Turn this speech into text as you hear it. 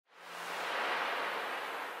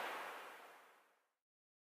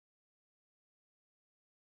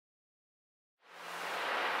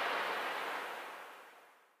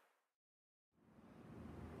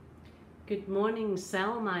Good morning,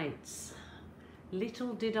 cellmates.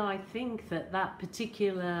 Little did I think that that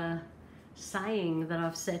particular saying that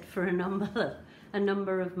I've said for a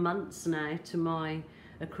number of months now to my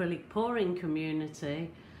acrylic pouring community,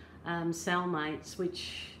 cellmates,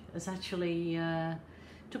 which has actually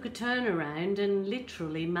took a turnaround and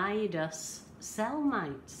literally made us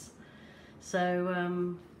cellmates.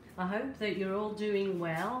 So I hope that you're all doing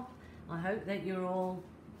well. I hope that you're all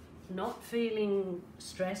not feeling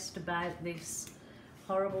stressed about this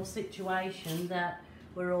horrible situation that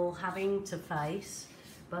we're all having to face,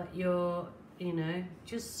 but you're,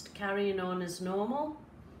 just carrying on as normal,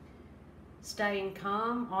 staying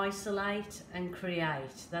calm, isolate and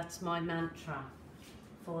create. That's my mantra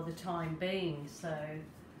for the time being. So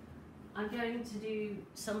I'm going to do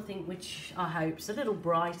something which I hope is a little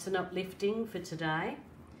bright and uplifting for today.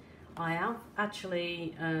 I have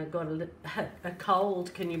actually got a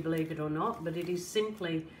cold, can you believe it or not, but it is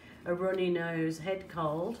simply a runny nose, head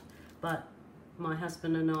cold. But my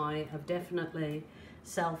husband and I have definitely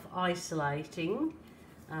self-isolating,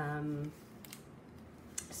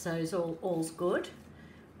 so it's all's good.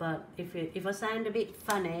 But if I sound a bit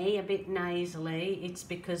funny, a bit nasally, it's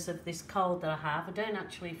because of this cold that I have. I don't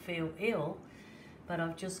actually feel ill, but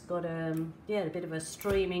I've just got a bit of a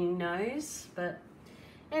streaming nose. But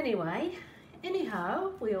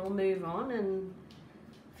anyhow, we'll move on and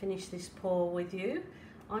finish this pour with you.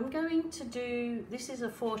 I'm going to do, this is a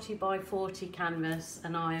 40 by 40 canvas,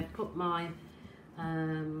 and I have put my,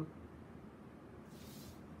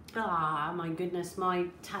 my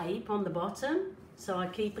tape on the bottom, so I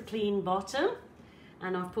keep a clean bottom,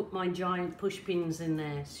 and I've put my giant push pins in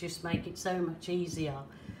there to just make it so much easier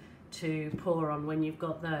to pour on when you've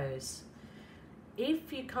got those.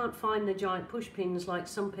 If you can't find the giant push pins, like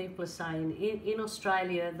some people are saying, in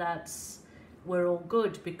Australia we're all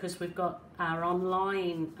good because we've got our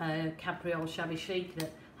online Capriole Shabby Chic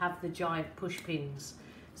that have the giant push pins,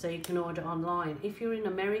 so you can order online. If you're in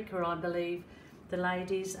America, I believe the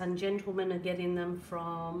ladies and gentlemen are getting them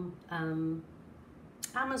from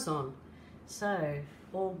Amazon, so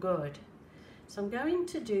all good. So I'm going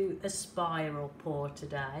to do a spiral pour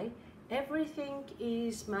today. Everything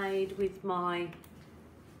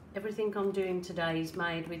I'm doing today is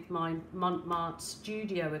made with my Mont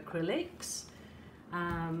Studio acrylics,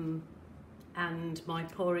 and my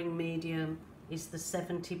pouring medium is the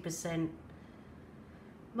 70%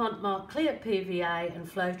 Mont clear PVA and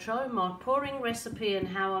Floetrol. My pouring recipe and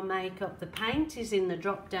how I make up the paint is in the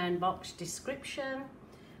drop down box description.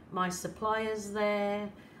 My suppliers there.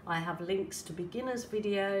 I have links to beginners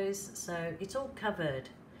videos, so it's all covered.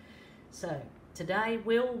 So today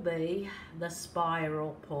will be the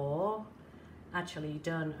spiral pour, actually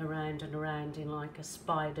done around and around in like a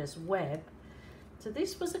spider's web. So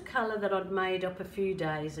this was a colour that I'd made up a few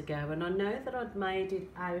days ago, and I know that I'd made it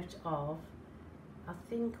out of, I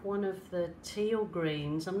think, one of the teal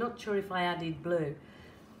greens. I'm not sure if I added blue.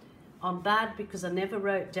 I'm bad because I never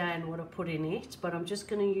wrote down what I put in it, but I'm just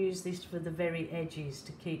going to use this for the very edges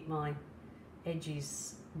to keep my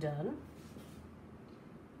edges done.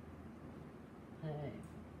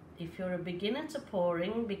 If you're a beginner to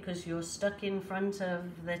pouring because you're stuck in front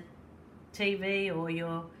of the TV, or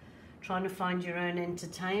you're trying to find your own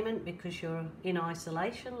entertainment because you're in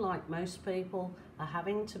isolation like most people are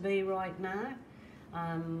having to be right now,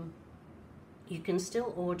 you can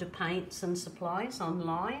still order paints and supplies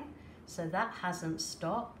online, so that hasn't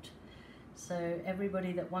stopped. So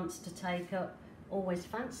everybody that wants to take up, always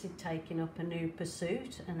fancied taking up a new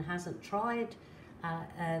pursuit and hasn't tried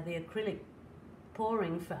the acrylic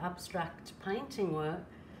pouring for abstract painting work,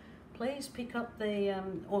 please pick up the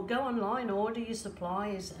or go online, order your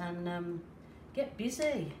supplies and get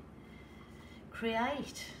busy.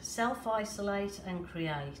 Create, self-isolate and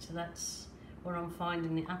create. That's where I'm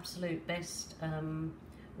finding the absolute best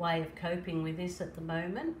way of coping with this at the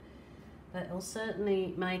moment. But it'll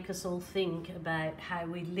certainly make us all think about how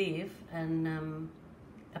we live and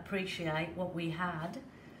appreciate what we had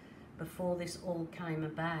before this all came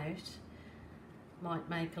about. Might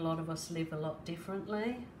make a lot of us live a lot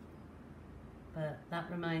differently, but that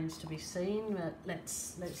remains to be seen. But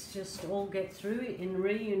let's just all get through it and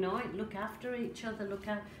reunite. Look after each other. Look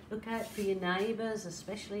out for your neighbours,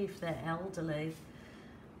 especially if they're elderly.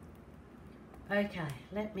 Okay,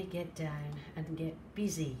 let me get down and get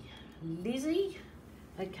busy. Lizzie.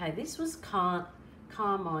 Okay, this was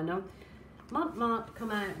Carmine. Mont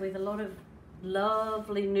come out with a lot of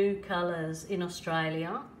lovely new colours in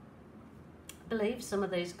Australia. I believe some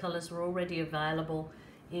of these colours were already available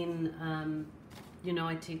in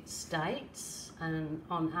United States and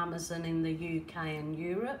on Amazon in the UK and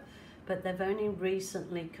Europe, but they've only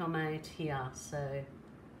recently come out here, so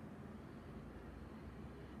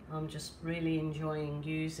I'm just really enjoying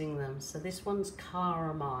using them. So this one's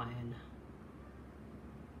carmine.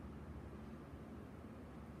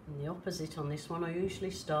 And the opposite on this one, I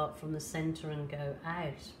usually start from the center and go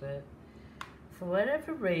out, but for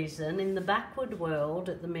whatever reason, in the backward world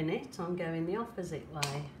at the minute, I'm going the opposite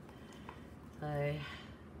way. So,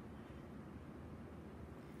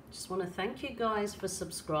 just want to thank you guys for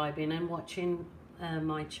subscribing and watching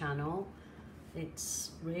my channel.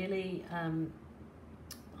 It's really, I'm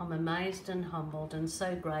amazed and humbled and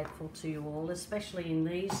so grateful to you all, especially in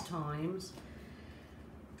these times.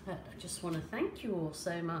 But I just want to thank you all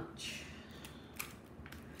so much.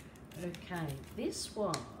 Okay, this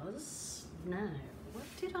was, now, what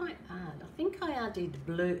did I add? I think I added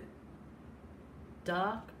blue,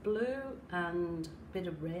 dark blue and a bit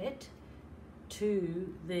of red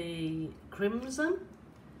to the crimson.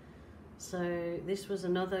 So this was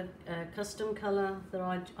another custom colour that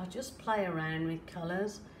I just play around with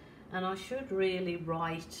colours, and I should really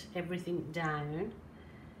write everything down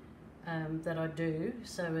that I do,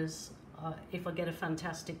 so as if I get a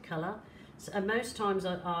fantastic colour. So, and most times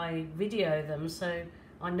I video them, so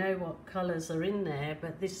I know what colours are in there,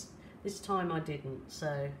 but this time I didn't,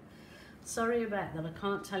 so sorry about that. I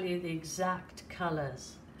can't tell you the exact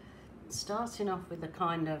colours. Starting off with the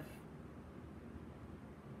kind of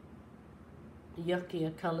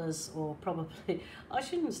yuckier colours, or probably, I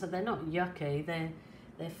shouldn't say they're not yucky, they're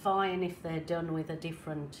fine if they're done with a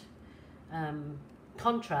different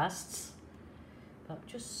contrasts. But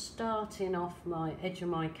just starting off my edge of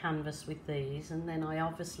my canvas with these, and then I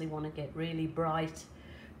obviously want to get really bright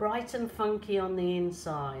and funky on the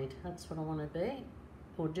inside. That's what I want to be,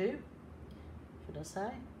 or do, should I say.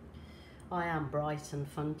 I am bright and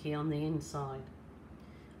funky on the inside.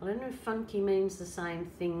 I don't know if funky means the same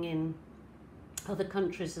thing in other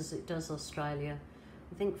countries as it does Australia.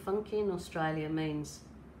 I think funky in Australia means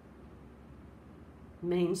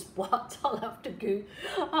what? I'll have to go.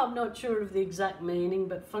 I'm not sure of the exact meaning,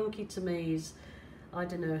 but funky to me is, I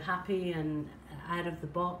don't know, happy and out of the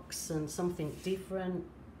box and something different.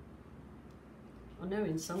 I know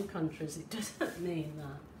in some countries it doesn't mean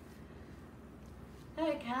that.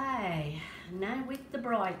 Okay, now with the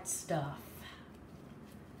bright stuff.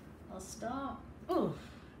 I'll start. Oh,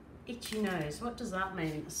 itchy nose. What does that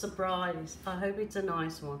mean? Surprise. I hope it's a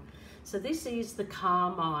nice one. So this is the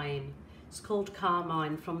carmine. It's called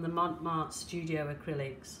Carmine from the Mont Studio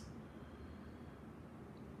Acrylics.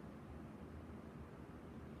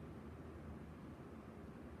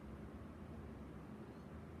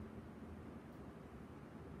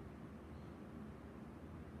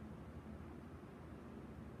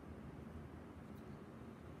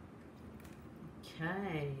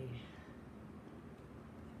 Okay.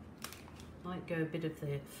 Might go a bit of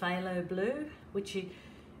the phthalo blue, which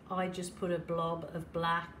I just put a blob of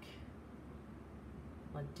black.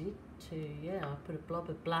 I did too, yeah, I put a blob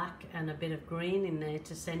of black and a bit of green in there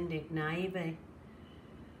to send it navy.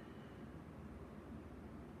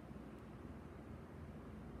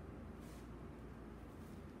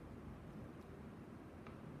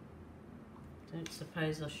 Don't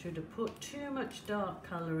suppose I should have put too much dark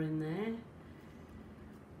colour in there.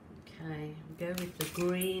 Okay, go with the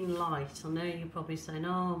green light. I know you're probably saying,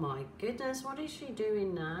 oh my goodness, what is she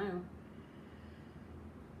doing now?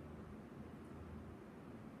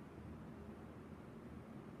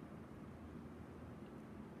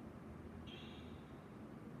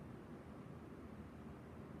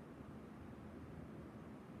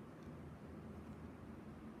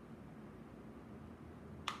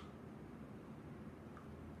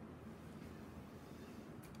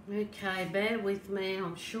 Okay, bear with me.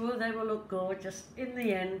 I'm sure they will look gorgeous in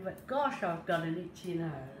the end, but gosh, I've got an itchy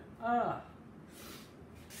nose. Oh.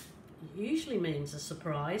 It usually means a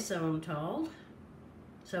surprise, so I'm told.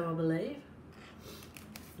 So I believe.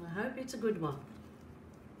 I hope it's a good one.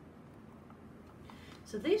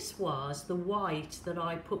 So this was the white that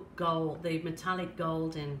I put gold, the metallic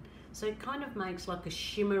gold in. So it kind of makes like a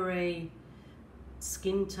shimmery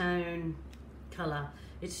skin tone colour.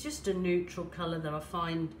 It's just a neutral colour that I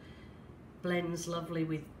find blends lovely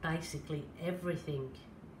with basically everything.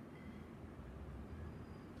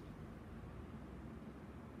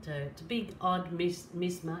 So it's a big odd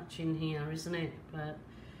mismatch in here, isn't it? But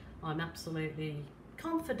I'm absolutely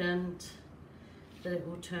confident that it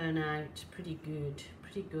will turn out pretty good,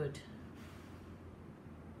 pretty good.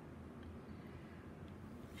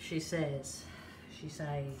 She says.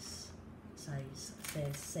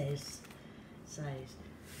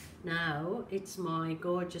 Now it's my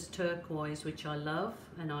gorgeous turquoise, which I love,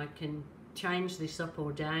 and I can change this up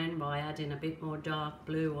or down by adding a bit more dark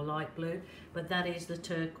blue or light blue, but that is the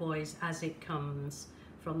turquoise as it comes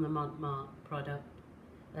from the Mont product,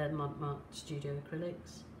 Mont Studio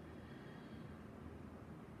Acrylics.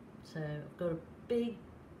 So I've got a big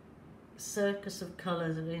circus of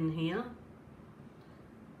colours in here.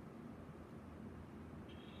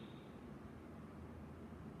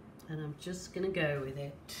 And I'm just going to go with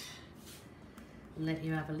it and let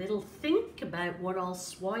you have a little think about what I'll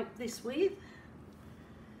swipe this with.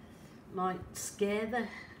 Might scare the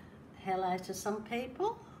hell out of some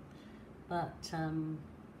people, but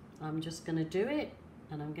I'm just going to do it,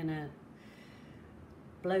 and I'm going to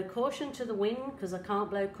blow caution to the wind because I can't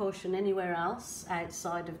blow caution anywhere else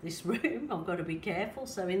outside of this room. I've got to be careful.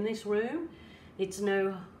 So in this room, it's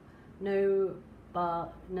no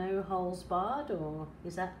holes barred, or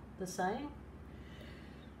is that the saying?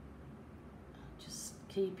 Just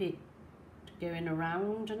keep it going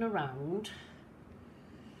around and around.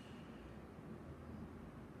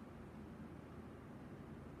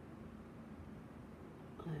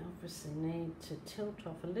 I obviously need to tilt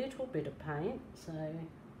off a little bit of paint, so I'm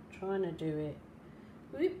trying to do it.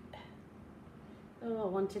 Whoop. Oh, I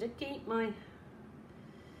wanted to keep my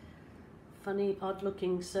funny odd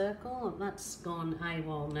looking circle. That's gone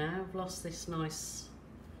AWOL now. I've lost this nice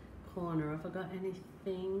corner. Have I got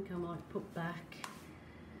anything I might put back?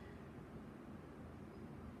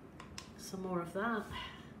 Some more of that.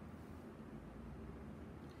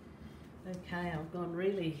 Okay, I've gone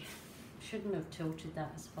really, shouldn't have tilted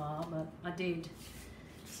that as far, but I did.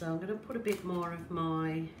 So I'm going to put a bit more of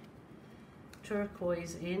my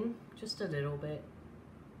turquoise in, just a little bit.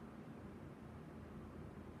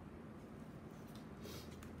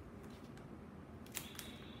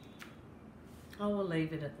 I will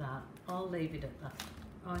leave it at that. I'll leave it at that,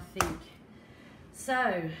 I think.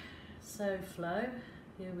 So flow,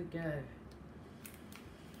 here we go.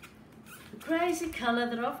 The crazy colour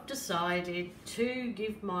that I've decided to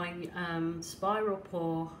give my spiral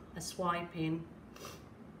pour a swipe in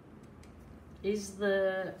is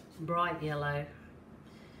the bright yellow.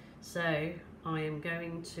 So I am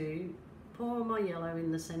going to pour my yellow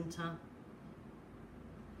in the centre.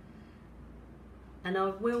 And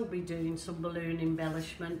I will be doing some balloon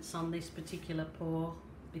embellishments on this particular pour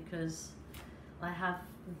because I have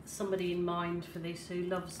somebody in mind for this who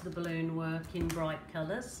loves the balloon work in bright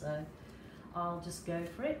colours, so I'll just go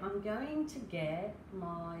for it. I'm going to get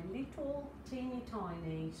my little teeny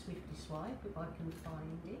tiny Swifty Swipe, if I can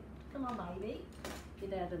find it. Come on baby,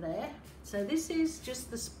 get out of there. So this is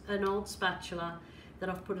just an old spatula that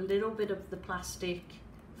I've put a little bit of the plastic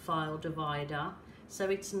file divider. So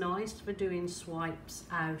it's nice for doing swipes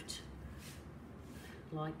out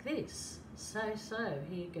like this. So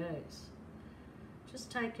here goes. Just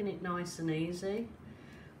taking it nice and easy.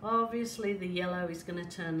 Obviously the yellow is going to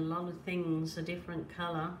turn a lot of things a different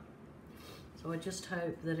colour. So I just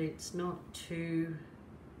hope that it's not too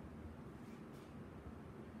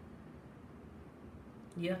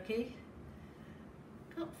yucky.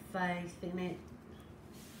 Got faith in it.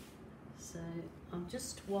 So I'm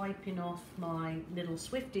just wiping off my little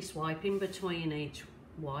Swifty Swipe in between each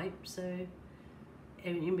wipe, so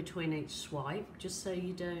in between each swipe, just so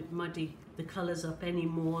you don't muddy the colours up any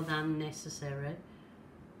more than necessary.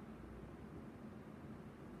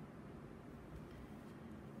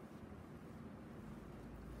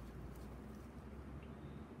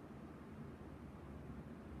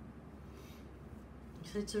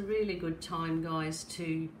 So it's a really good time, guys,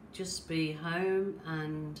 to just be home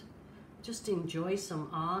and just enjoy some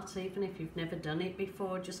art. Even if you've never done it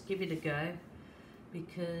before, just give it a go,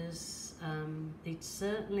 because it's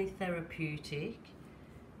certainly therapeutic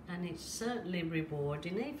and it's certainly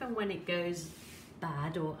rewarding. Even when it goes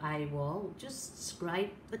bad or AWOL, just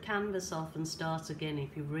scrape the canvas off and start again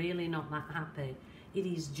if you're really not that happy. It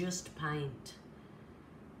is just paint.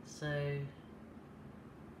 So,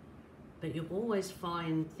 but you'll always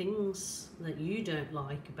find things that you don't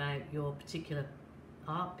like about your particular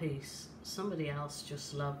art piece somebody else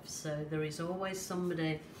just loves. So there is always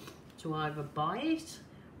somebody to either buy it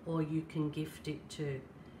or you can gift it to.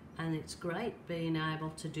 And it's great being able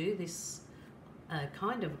to do this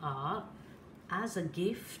kind of art as a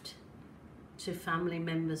gift to family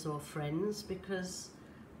members or friends, because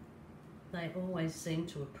they always seem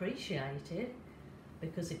to appreciate it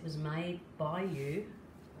because it was made by you.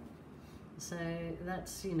 So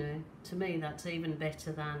that's, you know, to me that's even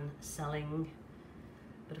better than selling.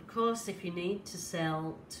 But of course, if you need to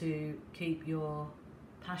sell to keep your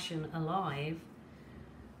passion alive,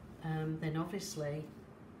 then obviously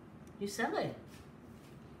you sell it.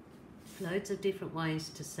 Loads of different ways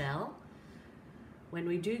to sell. when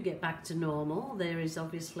we do get back to normal, there is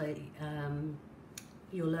obviously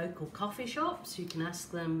your local coffee shops. You can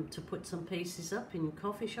ask them to put some pieces up in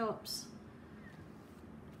coffee shops,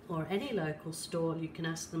 or any local store. You can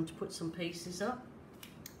ask them to put some pieces up.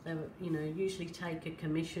 They, you know, usually take a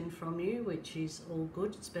commission from you, which is all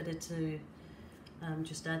good. It's better to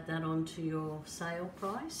just add that onto your sale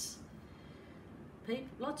price.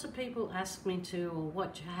 Lots of people ask me to,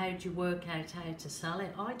 or how do you work out how to sell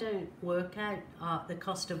it? I don't work out the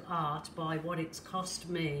cost of art by what it's cost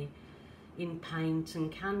me in paint and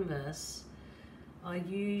canvas. I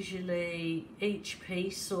usually, each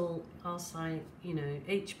piece, or I'll say, you know,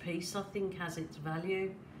 each piece I think has its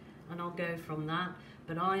value, and I'll go from that.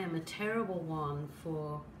 But I am a terrible one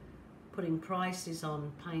for putting prices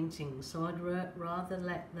on paintings, so I'd rather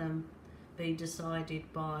let them be decided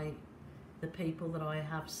by the people that I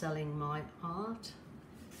have selling my art.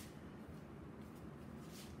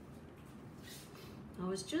 I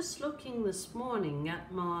was just looking this morning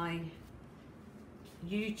at my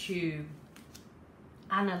YouTube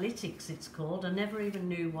analytics, it's called. I never even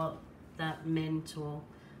knew what that meant, or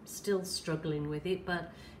still struggling with it,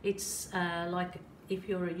 but it's like if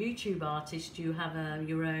you're a YouTube artist, you have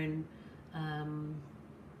your own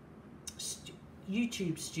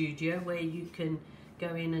YouTube studio where you can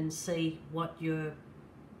go in and see what you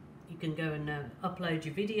can go and upload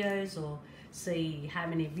your videos, or see how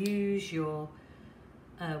many views your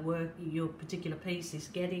particular piece is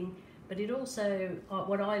getting. But it also,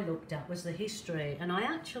 what I looked at was the history, and I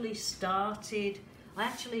actually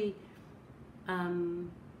opened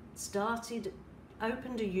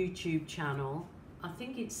a YouTube channel. I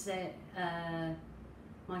think it's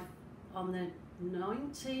on the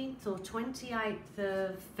 19th or 28th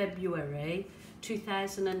of February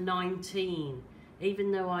 2019,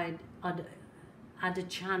 even though I'd had a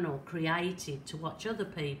channel created to watch other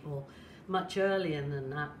people much earlier than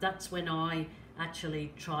that. That's when I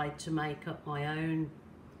actually tried to make up my own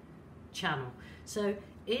channel. So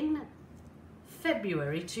in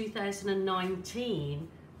February 2019,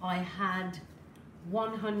 I had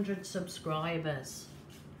 100 subscribers.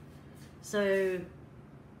 So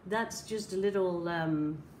that's just a little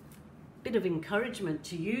bit of encouragement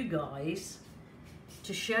to you guys,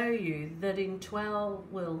 to show you that in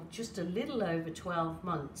just a little over 12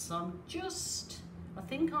 months, I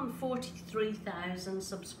think I'm 43,000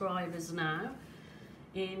 subscribers now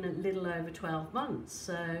in a little over 12 months.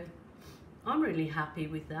 So I'm really happy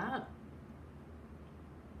with that.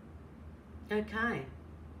 Okay,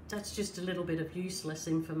 that's just a little bit of useless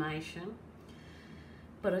information.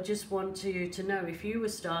 But I just want you to know, if you were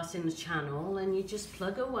starting a channel and you just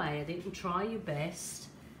plug away at it and try your best,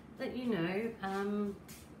 that you know,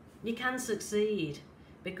 you can succeed.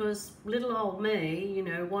 Because little old me, you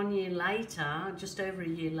know, 1 year later, just over a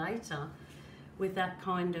year later, with that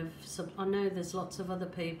kind of, I know there's lots of other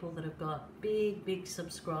people that have got big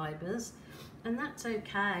subscribers, and that's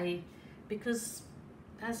okay, because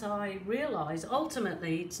as I realise,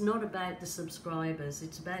 ultimately it's not about the subscribers,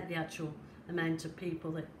 it's about the actual amount of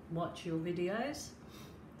people that watch your videos.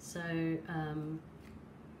 So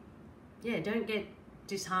yeah, don't get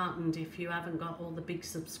disheartened if you haven't got all the big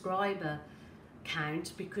subscriber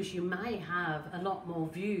count, because you may have a lot more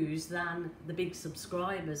views than the big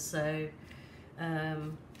subscribers. So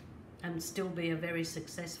and still be a very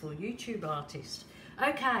successful YouTube artist.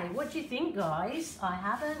 Okay, what do you think, guys? I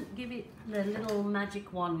haven't given it the little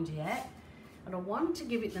magic wand yet, and I want to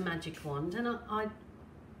give it the magic wand, and I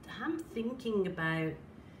am thinking about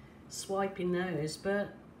swiping those,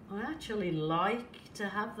 but I actually like to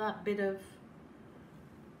have that bit of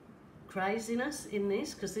craziness in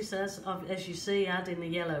this, because this has, as you see, adding the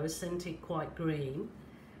yellow has sent it quite green.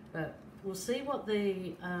 But we'll see what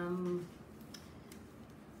the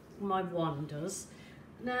my wand does.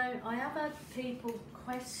 Now, I have had people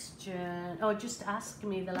question, or just ask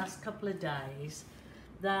me the last couple of days,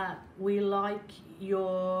 that we liked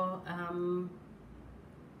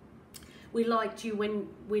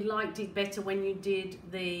it better when you did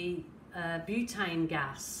the butane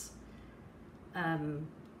gas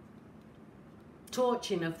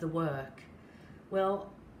torching of the work.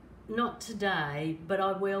 Well, not today, but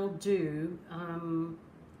I will do, I'm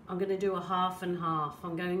going to do a half and half.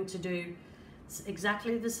 I'm going to do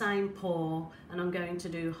exactly the same pour, and I'm going to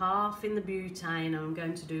do half in the butane, and I'm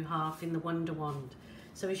going to do half in the Wonder Wand.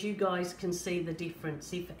 So as you guys can see the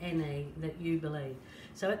difference, if any, that you believe.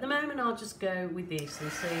 So at the moment I'll just go with this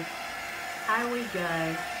and see how we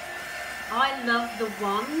go. I love the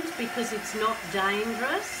wand because it's not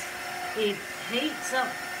dangerous. It heats up,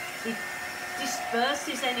 it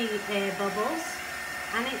disperses any air bubbles,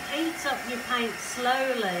 and it heats up your paint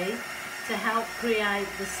slowly to to help create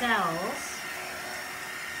the cells.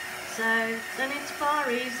 So then it's far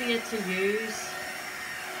easier to use.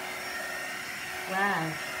 Wow.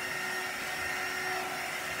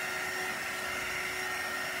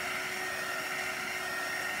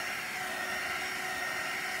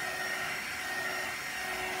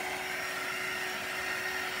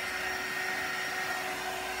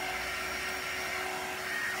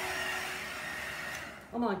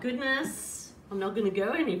 Oh my goodness, I'm not going to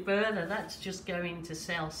go any further. That's just going to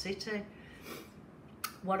Cell City.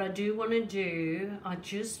 What I do want to do, I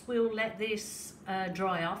just will let this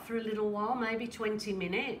dry off for a little while, maybe 20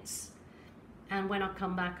 minutes. And when I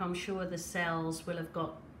come back, I'm sure the cells will have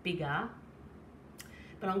got bigger.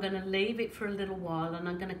 But I'm going to leave it for a little while, and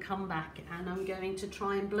I'm going to come back and I'm going to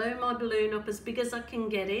try and blow my balloon up as big as I can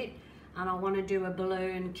get it. And I want to do a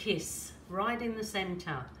balloon kiss right in the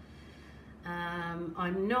center.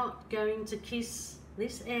 I'm not going to kiss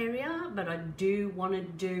this area, but I do want to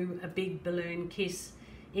do a big balloon kiss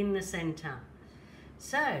in the center.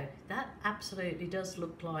 So that absolutely does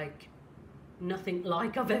look like nothing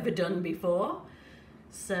like I've ever done before.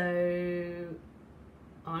 So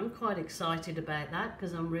I'm quite excited about that,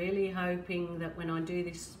 because I'm really hoping that when I do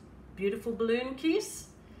this beautiful balloon kiss,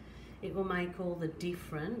 it will make all the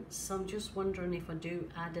difference. I'm just wondering if I do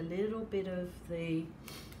add a little bit of the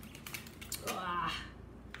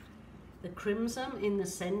crimson in the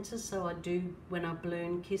center, so I do, when I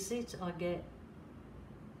balloon kiss it, I get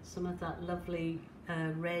some of that lovely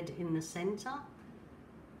red in the center.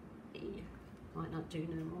 Might not do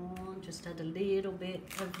no more, just add a little bit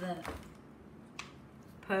of the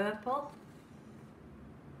purple.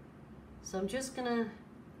 So I'm just gonna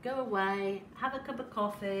go away, have a cup of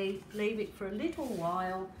coffee, leave it for a little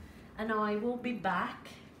while, and I will be back.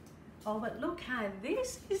 Oh, but look how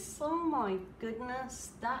this is, oh my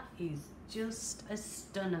goodness, that is just a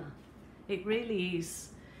stunner. It really is.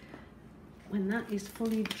 When that is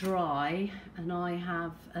fully dry and I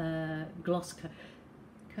have gloss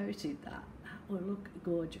coated that will look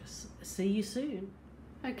gorgeous. See you soon.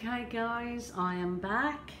 Okay guys, I am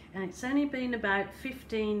back, and it's only been about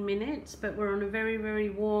 15 minutes, but we're on a very, very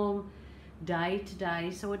warm day today,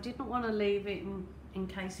 so I didn't want to leave it in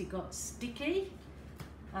case it got sticky.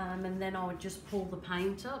 And then I would just pull the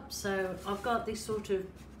paint up. So I've got this sort of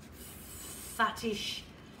fattish,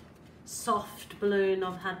 soft balloon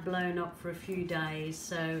I've had blown up for a few days.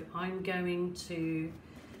 So I'm going to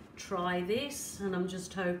try this, and I'm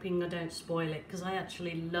just hoping I don't spoil it, because I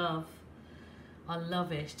actually love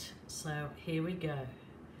it. So here we go.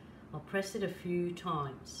 I'll press it a few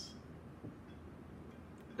times.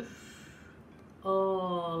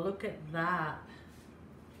 Oh, look at that.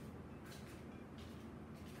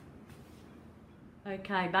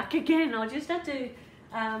 Okay, back again. I just had to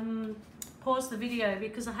pause the video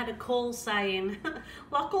because I had a call saying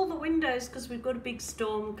lock all the windows because we've got a big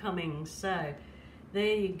storm coming. So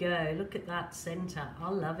there you go, look at that center.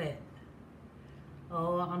 I love it.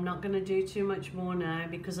 Oh, I'm not going to do too much more now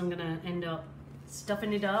because I'm going to end up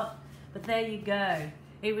stuffing it up, but there you go.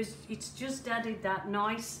 It's just added that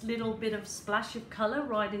nice little bit of splash of color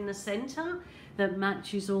right in the center that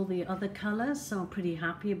matches all the other colors, so I'm pretty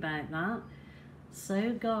happy about that.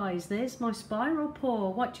 So guys, there's my spiral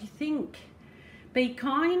pour. What do you think? Be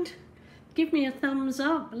kind, give me a thumbs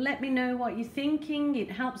up, let me know what you're thinking.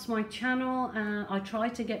 It helps my channel. I try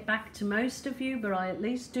to get back to most of you, but I at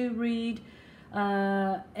least do read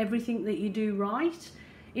everything that you do right.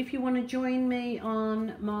 If you want to join me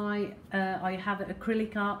on my I have an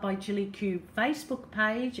Acrylic Art by Jilly Cube Facebook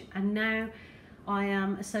page, and now I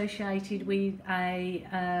am associated with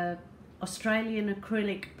a Australian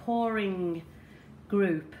acrylic pouring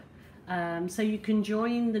group, so you can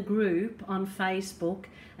join the group on Facebook,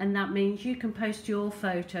 and that means you can post your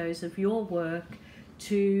photos of your work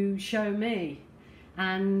to show me,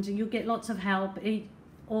 and you'll get lots of help.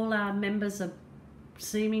 All our members are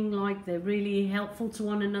seeming like they're really helpful to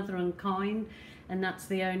one another and kind, and that's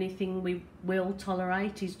the only thing we will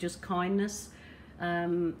tolerate is just kindness.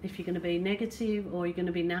 If you're going to be negative or you're going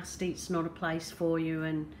to be nasty, it's not a place for you,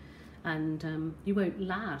 and you won't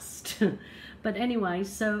last. But anyway,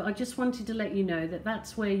 so I just wanted to let you know that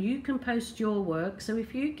that's where you can post your work. So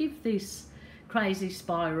if you give this crazy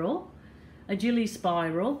spiral, a Jilly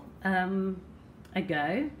spiral, a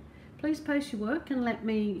go, please post your work and let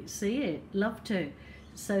me see it. Love to.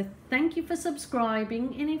 So thank you for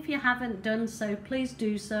subscribing, and if you haven't done so, please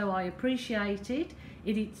do so. I appreciate it.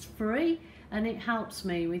 It's free and it helps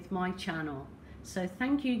me with my channel. So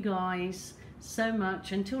thank you guys so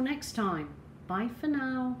much. Until next time, bye for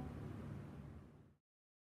now.